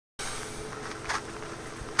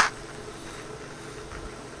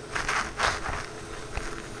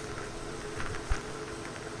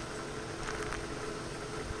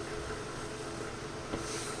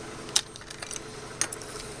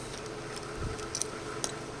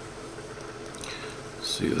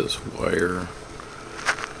see this wire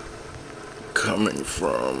coming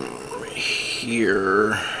from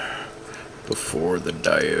here before the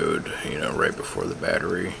diode, you know, right before the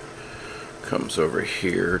battery, comes over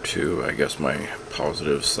here to, I guess, my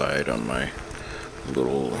positive side on my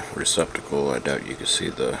little receptacle. I doubt you can see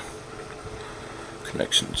the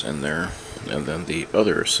connections in there. And then the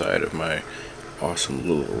other side of my awesome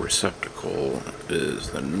little receptacle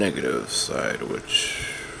is the negative side, which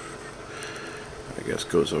I guess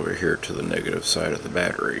goes over here to the negative side of the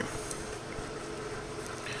battery.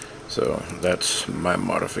 So that's my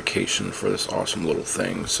modification for this awesome little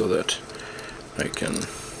thing, so that I can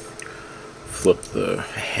flip the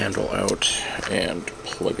handle out and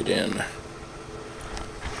plug it in.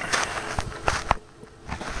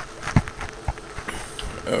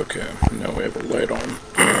 Okay, now we have a light on.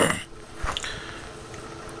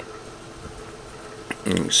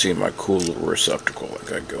 You can see my cool little receptacle I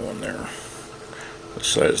got going there. This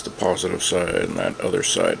side is the positive side, and that other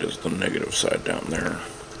side is the negative side down there.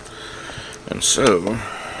 And so,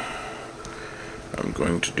 I'm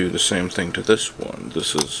going to do the same thing to this one.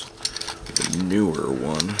 This is the newer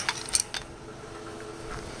one.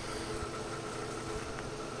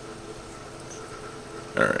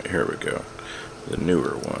 Alright, here we go. The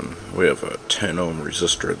newer one. We have a 10 ohm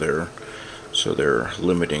resistor there, so they're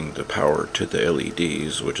limiting the power to the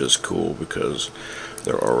LEDs, which is cool because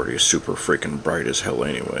they're already super freaking bright as hell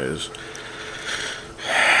anyways.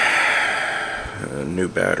 New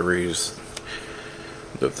batteries.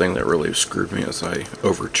 The thing that really screwed me is I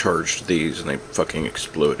overcharged these and they fucking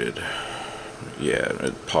exploded. Yeah,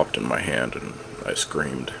 it popped in my hand and I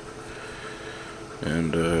screamed.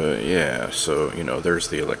 And yeah, so, you know, there's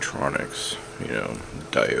the electronics, you know,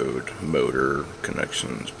 diode, motor,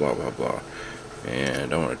 connections, blah blah blah.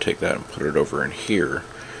 And I want to take that and put it over in here.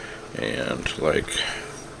 And like,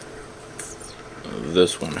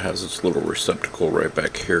 this one has its little receptacle right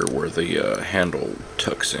back here where the handle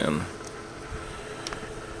tucks in.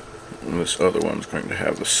 And this other one's going to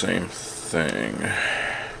have the same thing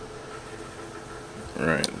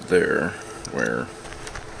right there, where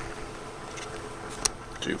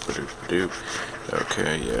doop.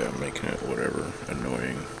 Okay, yeah, making it whatever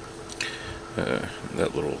annoying.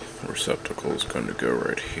 That little receptacle is going to go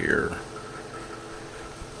right here.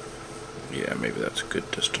 Yeah, maybe that's a good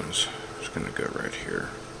distance. It's going to go right here.